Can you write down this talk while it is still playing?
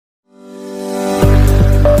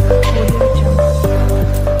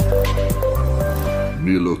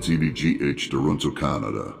TVGH Toronto,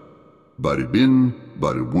 Canada. Bari bin,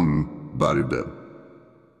 bari wun, bari bem.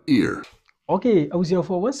 Ear. Okay, I was here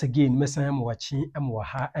for once again, Messa am watching, am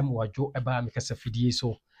waha, am wajo, eba mikasa fidie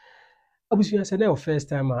so. I was here say first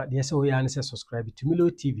time, the so we answer subscribe to Milo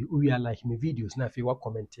TV, we are like me videos, na fi wa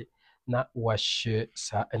comment, na wa share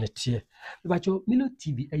sa enetie. But your Milo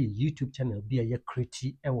TV a YouTube channel be a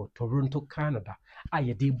create ewo Toronto, Canada.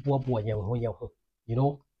 Aye de boabo yan ho. You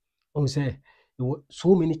know, I say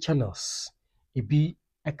so many channels. It be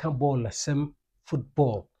a can ball, some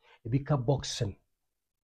football, it be ka boxing,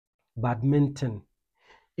 badminton,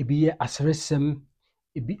 it be a asresem,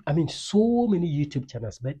 it be so many YouTube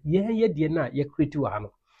channels, but yeah na ye create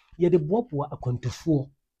ano. Ye de boabo a kontofo,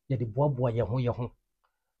 ye de boabo ye ho.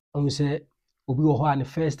 I say obi wo ho an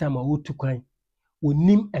first time I would to kwan.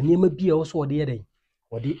 Onim anyema bia wo so wo de yeden.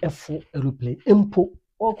 Wo de efo aeroplane empo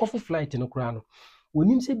or coffee flight no kra no.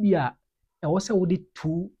 Onim se bia e wo se wo de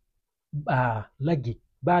two luggage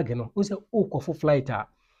bag no. Wo se o coffee flight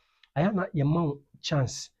aya na ye ma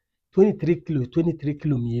chance 23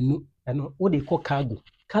 kilo mienu eno wo de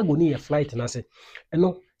cargo ni ye flight na se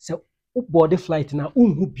eno se wo board flight na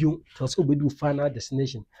unhu bio to se obedu final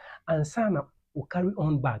destination ansa na wo carry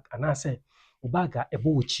on bag and I say wo bag a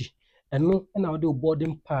ebo wuchi eno na wo de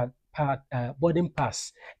boarding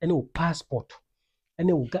pass eno wo passport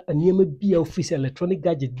eno wo niam bia office electronic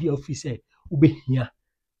gadget bia office wo behia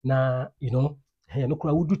na you know no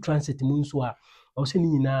kura wo do transit mu nso a wo se ni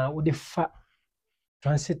nyina wo de fa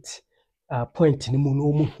transit point ni mu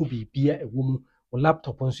no mu hu bibia ewo mu wo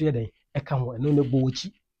laptop nso ye den eka ho eno ne bo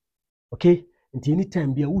wuchi. Okay, until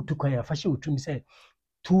anytime bia wo tu kwan a fa hye otumi say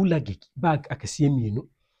two luggage bag akese mienu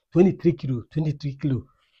 23 kilo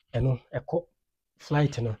eno eko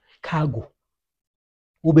flight no cargo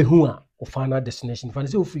wo be hu a o final destination fa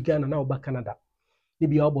say o free Ghana na o ba Canada ni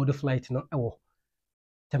bia o board flight no ewo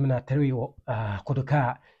terminal 3 wo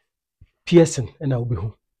Kodoka Pearson na wo be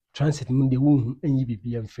hu transit mun de wo hu anyi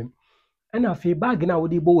bibia mfem na fe bag na wo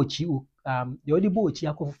de bo wachi de wo de bo wachi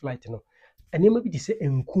akọ flight no enema bi di se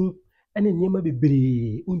enku ene enema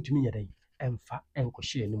bebre untumi nyadan emfa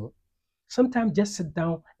enkohye enu. Sometimes just sit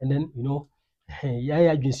down and then you know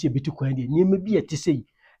ya adwensi ebitu kwan de enema bi etesei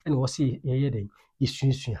ene wo se ye den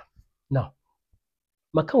yesunsua. Now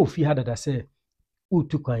maka ofi hadada se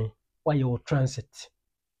utu kwan wa ye transit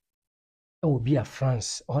e wo bia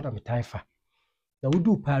France order metaifa na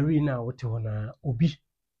wudu Paris na wote hona obi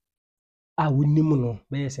a wonimu no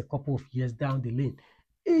be a couple of years down the lane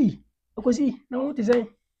akosi na wote say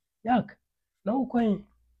yak na wo kwan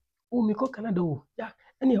o mi ko Canada o yak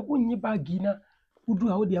ene onyi bagi na wudu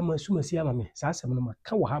a wo de amasumasi amame sa asem no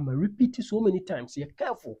maka wo ha ma repeat so many times you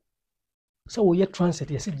careful so wo ye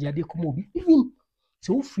transit yes dia de komo obi even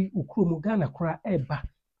so wo free ukromu Ghana kra eba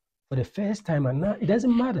for the first time and now it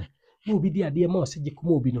doesn't matter no be dia de ma o se je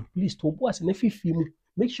komo obi no please to bo ase na fifi mu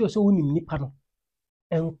make sure so wonim nipa no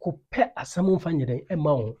enkope asam mfa nyeden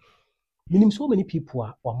ema wo minim so many people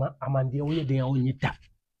are amande wo ye den onye da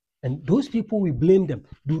and those people we blame them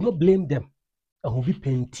do not blame them who be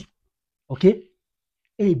penti okay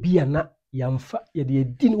bia na yamfa ye de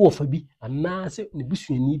din wo fa bi anase ne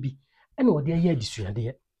busuani bi ene wo de ye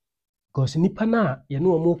adisuade because nipa na ye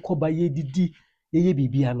no mo koba ye didi ye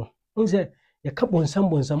bibia no onse ye ka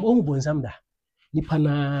bonsam o bonsam da nipa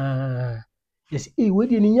na yes we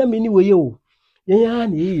de ni nyame ni we ye o ye ya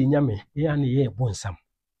na ye nyame ye ya na ye bonsam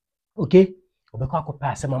okay obekọ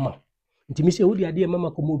akọpa asem ama ntimi se wodi ade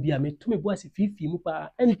mama komo bi a metumi bo ase fifi mu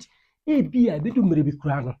pa and bia bedu mere bi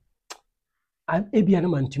kura no bia na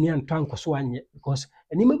mantumi anto ankoso anye because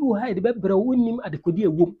enima bi wo ha de bebre wonim adekodi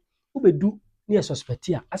ewom obedu ne ye suspect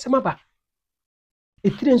a asem aba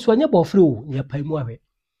etire nso anye bo frɛ o ne pai mu ahwe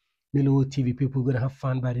Milo TV people gonna have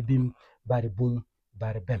fun by the beam by the boom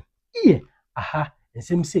by the bem aha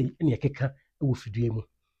ensem sei ne yekeka wo fidue mu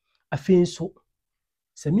afei nso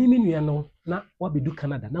se mimi nua no na wabedu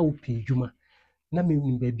Canada na wo pay dwuma na me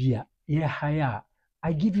ba bia ye hire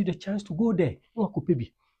I give you the chance to go there wo akope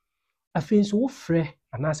bi afei so wo frɛ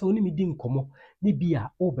anase wo ni me di nkomo ne bia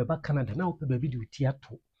wo beba Canada na wo pe ba bi di uti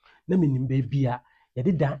ato na me nim ba bia ye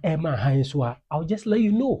de dan ma han so a I'll just let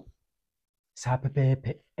you know sa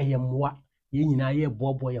pepepe eyemwa ye nyina ye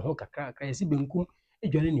bobo ye ho kakra ye si benkum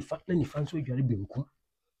edware nifa na nifa nso edware benkum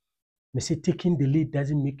me say taking the lead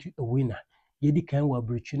doesn't make you a winner. Yedi kan wa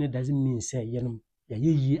opportunity doesn't mean say yenom ya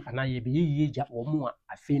yeyi ana ye be yeyi ja wo mu a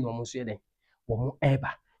afei no mo so ye den wo mu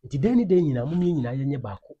eba nti den nyina mo nyina ye nye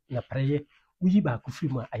baako na preye wuyi baako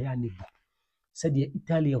firi mu aya nebu said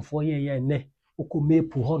Italian for ye ne uko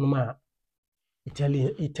mepu ho no ma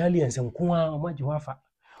Italians nko a ma je ho afa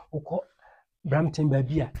uko Brampton ba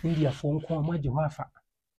bia India fo nko a ma je ho afa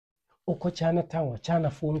oko Chinatown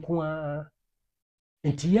China phone kwa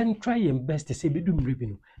nti yen try your best to say bedum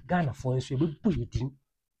rebino Ghana for nso be boyedin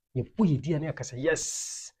ye boyedi na akasa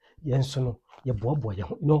yes yen so no ye bobo ye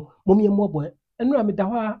no mom ye mobo enu am da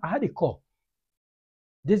ho I had a call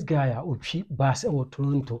this guy otwi bus or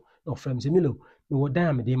Toronto no from Zemilo we were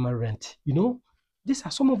down me my rent these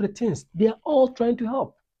are some of the things they are all trying to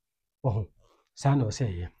help oh sana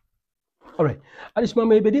say yeah. All right alice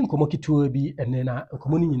mama e bedin komo kituo bi ene na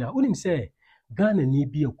komo ni nyina unim say Ghana ni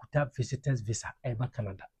bi okuta visitors visa eba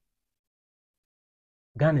Canada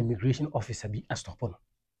Ghana immigration officer bi astop no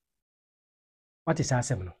what is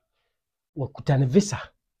asem no wakuta ne visa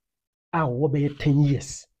a wo be 10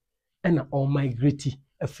 years and all migrate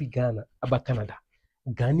afi Ghana aba Canada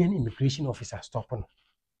Ghanaian immigration officer stop no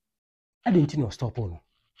adenti no stop no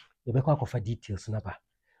ye be kwa kofa details na ba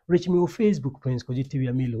reach me on Facebook Prince Koji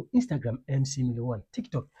TV Milo Instagram MC Milo 1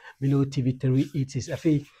 TikTok Milo TV 386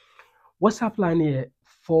 afi WhatsApp line here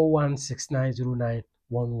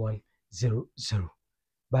 4169091100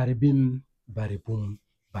 baribim baribum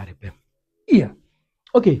baribem yeah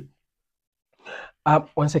okay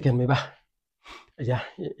 1 second me ba yeah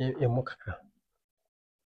moka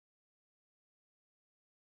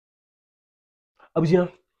abuja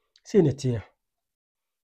say netia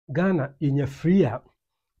Ghana yenya free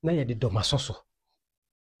na ye de domasoso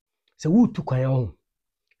se wutu kwan ho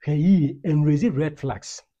hwe yi and raise red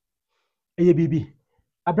flags eye bibi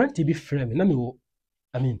abranti bi frame na me wo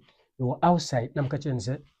we were outside na mkache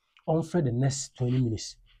nse on for the next 20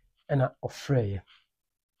 minutes and ofre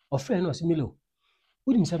no similo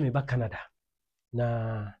wudi msa me ba Canada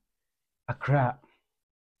na Accra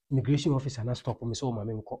immigration officer na stop me so ma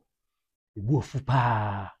me nko ebu ofu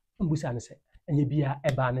pa mbusa ne se enye bia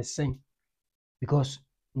eba ne sen because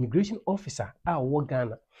immigration officer wo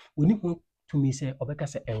Ghana oni hu to me say obeka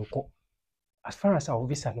se enko as far as our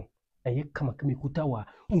visa no eye kama kuta wa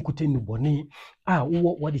unkuta ni boni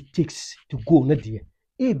what it takes to go na die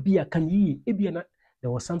bia kan yi bia na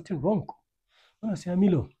there was something wrong when I say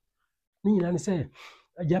amilo ni na say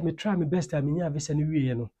ja me try my best I nya visa ni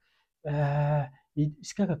wie no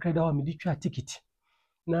sika kakra da wa me di twa ticket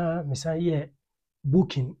na me say ye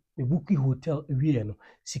booking me booking hotel wie no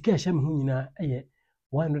sika sha me hu nyina eye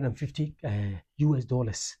 $150 US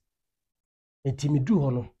dollars enti me du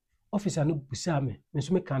ho no officer no busa me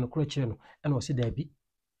nso me kan no kro kire no na o se da bi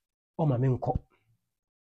o ma me nko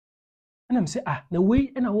na me say na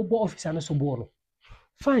we na wo bo officer no so bo no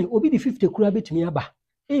fine obi di 50 kura betumi aba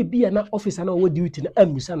bia na officer na wo duty na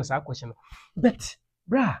amusa na sa question no but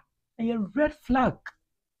bra a red flag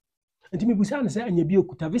enti me busa na say anya bi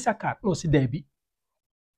okuta visa card na o se da bi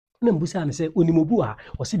na mbusa na say onimobu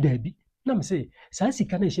o se da bi na me say sa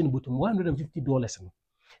sika na ehye no botom $150 no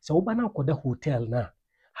so wo ba na akoda hotel na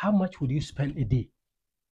how much would you spend a day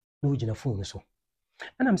no jina phone so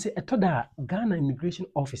and I'm say etoda Ghana immigration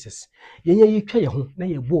officers yenya yetwa ye ho na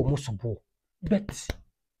ye bo mo so bo but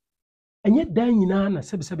enye dan nyina na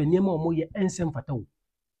sebe niam o ye ensem fata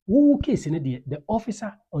wo case ne de the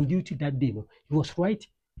officer on duty that day no he was right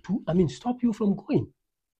to stop you from going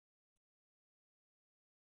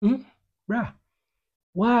bra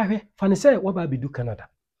wa hwe fane say wa ba bedu Canada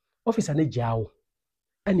officer ne jawo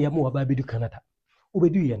ene yam wa ba bedu Canada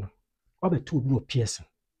obedu ye no obetu obi o Pearson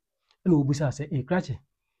ene obusa say krache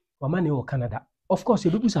wa mane o Canada of course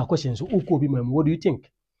you busa question so okọ obi mam what do you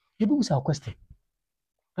think you busa question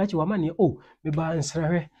krache wa mane me ba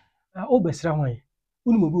nsrahwe obesra hwan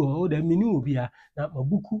unu obi o da mini obi a na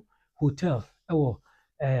mabuku hotel ewo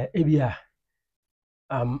ebia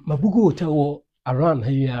mabuku hotel wo around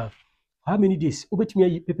here how many days obetumi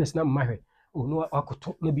ayi papers na mahwe no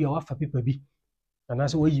akoto na bia wafa paper bi and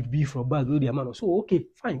as we be from bag o dia man so okay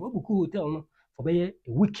fine mabuku hotel no for be a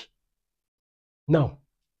week now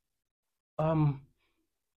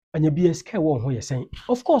anya BS care won ho ye saying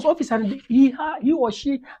of course officer he or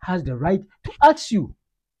she has the right to ask you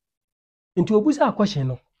into obusa question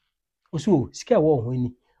no so scare won ho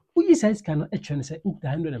ni uyi size can actually say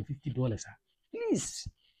 $150 please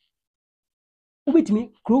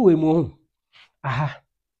ubetimi grow we mo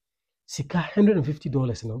sika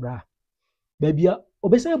 $150 no bra babia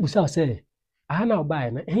obesa busa say na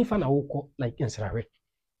obae na ehfa na wokọ like nsrawe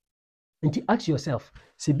nti ask yourself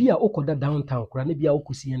se bia okoda downtown kura na bia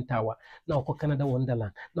okosi entawa na okọ Canada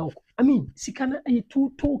Wonderland na sika na too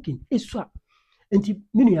talking esua nti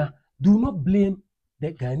minua do not blame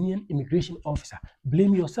the Ghanaian immigration officer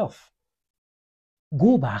blame yourself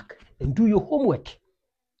go back and do your homework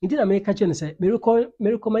nti na make catch say me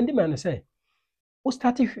recommend man say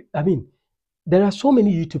there are so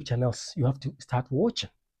many YouTube channels you have to start watching.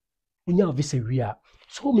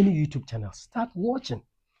 So many YouTube channels. Start watching.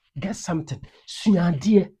 get something.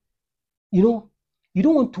 Sunyadie, you know, you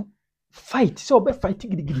don't want to fight. So be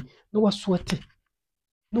fighting gidi. No was sweaty.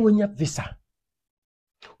 No when you visa.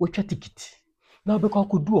 What your ticket? Now because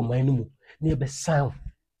could do my no near be sound.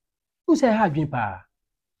 Who say hard dream pa?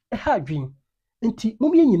 A hard dream. Nti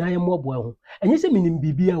mummy nyina ye mo boa ho. Enye se minim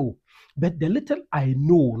bibia o. But the little I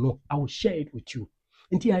know, no, I will share it with you.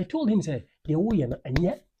 Until I told him, say, and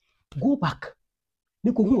yet go back.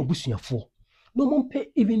 Niko hu obusuafo. No one pay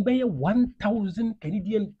even by 1,000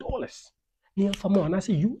 Canadian dollars. Near for more, and I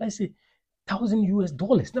say USA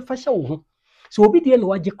 $1,000. Na fasha wo. So obi dey no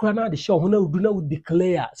waje kra na de show ho na do na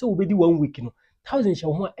declare. So obi di 1 week no. 1,000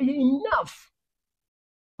 show ho enough.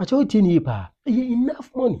 Acho tini pa.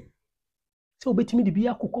 Enough money. So betimi de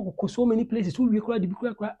bia kokoko so many places we kra de bi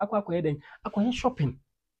kra akwa eden akwa shopping.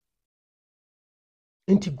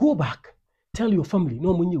 And to go back, tell your family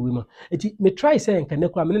no money women. Eti me try say nka ne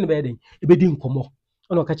kra me ne be eden e be di nkomo.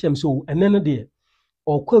 Ona ka chem so ene no de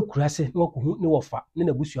o kwa kurase na okohu ne wofa ne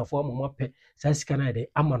na busuafo amamo pe sa sika na de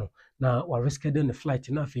amano na wa risk the flight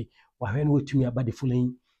na afi wa hwe na wotumi aba the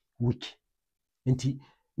following week. Enti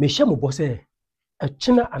me hye mo bo say a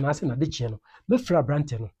china anase na de che no me fra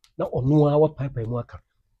brante no na ono a wa pipe mu aka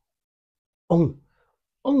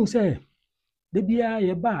on say de bia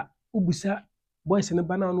ye ba ubusa boys ne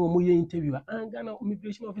bana no mo ye interview Ghana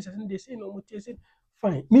immigration officers they say no mo say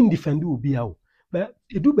fine me defend obi a o but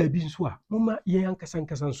edu ba bi nso a moma ye ankasa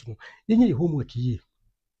nso no ye nye homework yi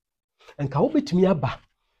enka wo betumi aba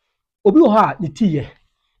obi wo ha ne tiye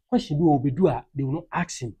question bi obedu a they will not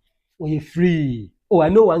ask him or you free. Oh, I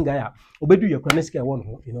know one guy obedu ye kwa neska one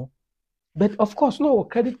ho, you know. But of course, no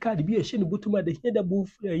credit card be a shame butuma the hear the bull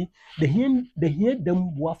free, the hear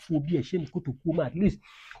them waffle be a shame to kuma at least.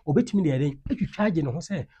 Obetimi the then if you charge no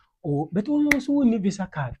say, oh, but also we need visa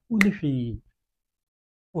card, only fee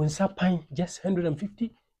on sapine just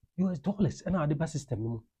 $150 and our the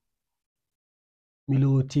system.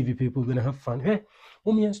 Milo TV people gonna have fun. Hey,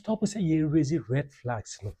 women stop say you raise red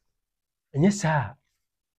flags. No. And yes, sir,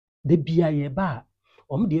 the BIA bar,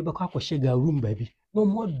 the able to room, baby. No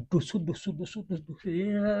more do so.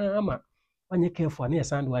 When you care for near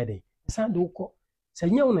sand wide day. Sand oko. Say,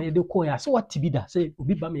 no, na de koya. So what Tibida say,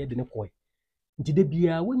 Ubi Bami de Koi. Into the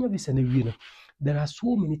BIA, when you visit a winner, there are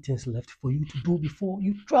so many things left for you to do before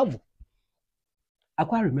you travel. I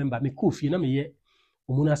quite remember me Kofi, na me ye,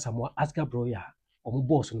 Omuna Samoa, Aska Broya, or my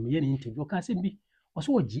boss, and me any interview, can be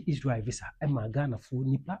also a G Israel visa, and my Ghana for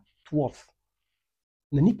Nipa 12.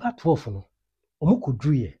 Na Nipa 12 no, Omuko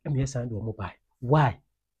Druye, and yes, and mobile. Why?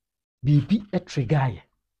 Bibi a trigger,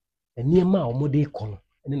 and near ma or mode kono,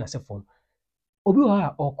 and then as a phone.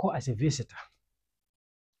 Obiwa or call as a visitor.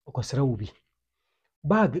 Okosera ubi.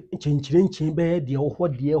 Bag change bed, dear,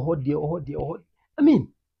 hot. I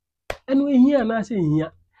mean, and we here and I say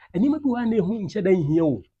here, and you may be one who in shedding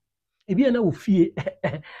here. If you are now fear,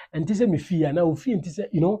 and this me fear, now fear,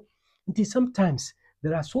 you know, until sometimes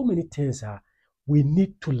there are so many things we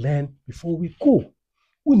need to learn before we go.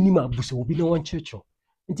 Unima buso will be no one church.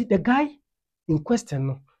 Until the guy in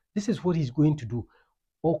question, this is what he's going to do.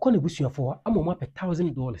 Or call a bushia for I'm on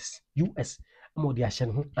 $1,000 US. I'm on the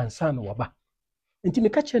Ashen and San Waba. Until me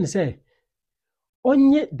catch and say,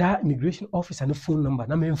 onye that immigration officer and phone number,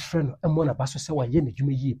 na my friend, and one of us say, why ye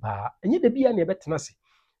me pa, and yet the be any better nasi.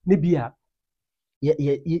 Nebia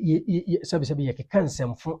service be can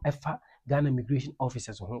send from Ghana immigration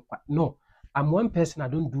officers. No, I'm one person, I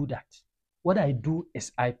don't do that. What I do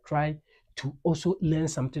is I try to also learn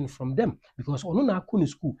something from them because ono na akọ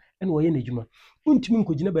school and we na ejuma untimi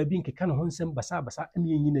nkojina ba bi nke kan ho nsem basa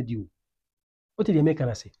emi enyi na dio. What did the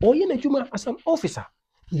American say? Oh, ye na ejuma as an officer,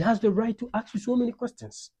 he has the right to ask you so many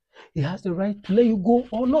questions. He has the right to let you go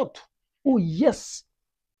or not. Oh yes.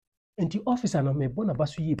 And the officer na me bona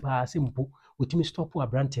basu yi pa simple otimi stop wa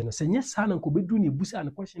brante no se nya sa na nkobedu na ebusa na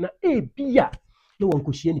question na bia na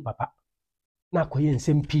wonko hie ni papa na akoye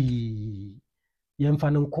nsem pi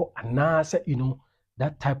yemfa no nko anase, you know,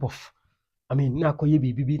 that type of na akoye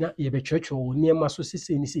bibi na ye be church o niema so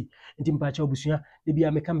sese ni si nti mpacha obusua de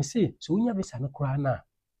bia meka me se so onya visa no kra na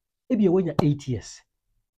bia wonya 8 years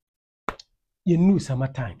ye nu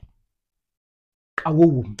summertime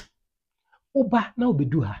awowum oba na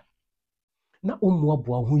obedu ha na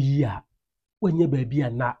omuaboa ho yi a wanya baabi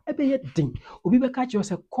na ebe ye din obi be ka che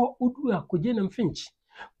se ko odu akoje na mfinchi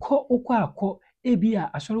ko okwa akọ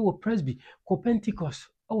ebia asori wo presby ko Pentecost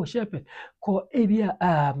o shepherd ko ebia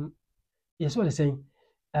yes what they saying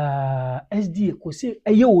SD ko se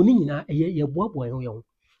eye oni nyina eye ye boaboa yo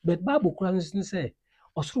but Bible kura nso say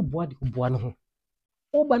osoro boa de boa no ho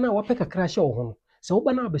oba na wa pe kakra hye wo ho no So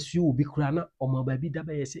oba na abesu obi kura na oma baabi da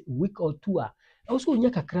be say week or two a also onya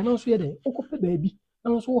kakra na so ye den okope baabi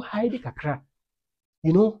na so hide kakra,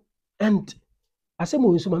 you know. And asem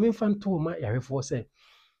o nso ma me fan to ma yarefo say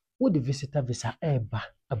what the visitor visa eba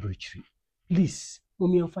abrochiri, please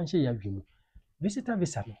mommy fan hye ya dwemu. Visitor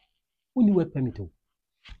visa no uni work permit o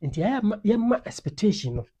nti ya ma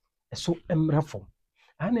expectation no so emra form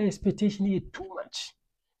ana expectation is too much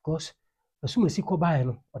because asuma si ko bae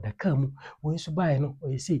no odaka mu wo nso bae no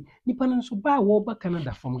o say nipa no nso ba wo ba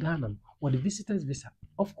Canada from Ghana or the visitors visa,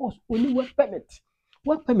 of course only work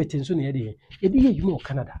permit nso na ye adwuma o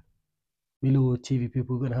Canada. Below TV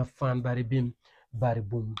people gonna have fun, bari bim bari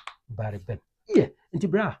boom bari bem. Yeah, nti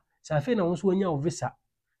bra sa afi na wonso anya o visa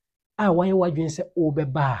a waye wadwen se o be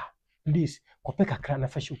ba please kope kakra na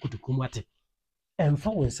fashion kutukum ate emfa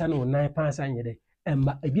wonsa na onan pansa nyede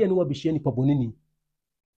emba ebia ne wabehia nipa bonini.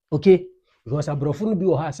 Okay, because abrofo no bi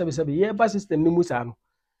o ha sebe ye ba system ni musa no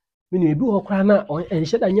mini ebi ho kra na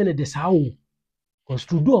enhye da nye ne de saa wo because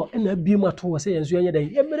trudo na bi ma to se yenso yenye dan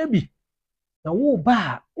ye mere bi na wo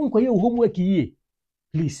ba nkoye homework yi.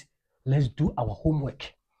 Please let's do our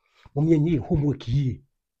homework. Mom yenye homework yi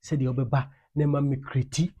se de obeba na ma me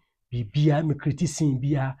create bibia me create sin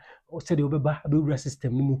bia o se de obeba abewura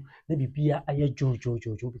system ni mu na bibia aye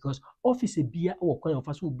jojo because office bia wo kwan of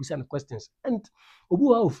aso busa na questions and obi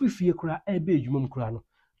wa ofifie kura ebe adwuma kura no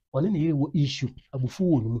one na ye wo issue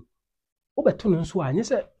abufu wo mu obeto no nso anye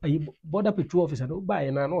se border patrol officer no ba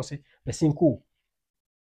ye na no se besinko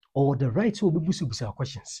or the right to busa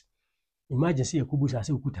questions. Imagine say okubusa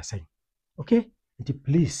say okuta say. Okay, nti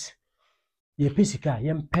please ye pesika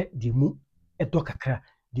ye mpe de mu edo kakra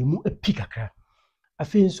de mu epi kakra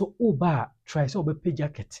afi nso oba try say obepe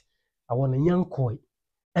jacket awon nyankoi.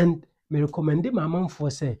 And me recommend my mom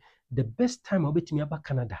for say the best time obetimi aba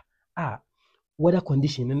Canada weather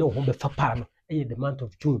condition no ho be fa pa no the month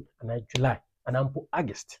of June and July and ampo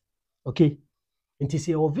August. Okay, nti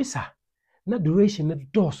say your visa na duration na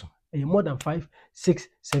doso more than 5, 6,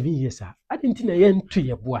 7 years I didn't na yen to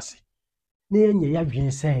ye boase na yenye ya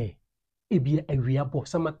dwen say ebia awia bo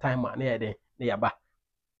summer time na ye den na yaba.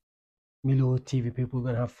 Milo TV people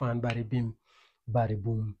gonna have fun, bari bim bari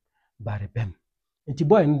boom bari bem. Nti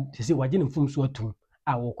boy say wagye mfum so atum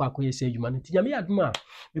a wo kwa akoye say adwuma nti nyame adwuma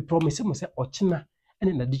me promise mo say ochina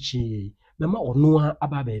ene na dichi mema ono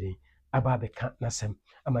aba bere aba beka nasem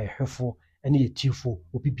ama yehwefo ene yetifo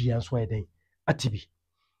obibia nso ayeden atibi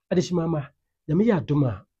adeshi mama nyame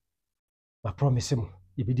adwuma ma promise mo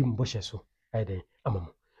yebedi mboshe so ayeden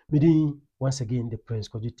amamo medin once again the Prince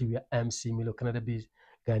Kojuti MC Milo Canada based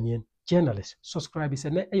Ghanaian journalist. Subscribe is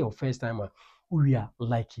your first time we are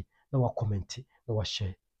like it na wa comment na wa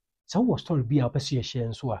share. So what story be our person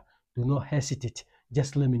share so do not hesitate,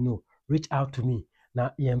 just let me know, reach out to me na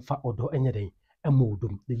yemfa odo enyeden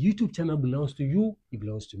emodum. The YouTube channel belongs to you, it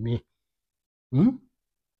belongs to me.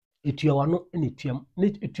 It you no anytuam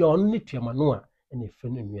it you no anytuam no a ene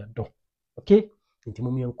fenu nua do. Okay,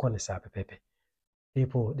 intimomi enko ne sa pepepe.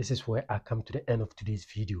 People, this is where I come to the end of today's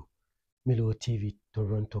video. Milo TV,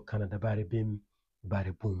 Toronto, Canada, bari bim,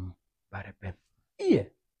 bari boom, bari bem. Yeah.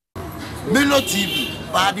 Milo TV,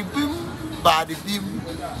 bari bim, bari bim,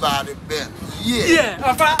 bari bem. Yeah.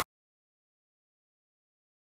 Yeah.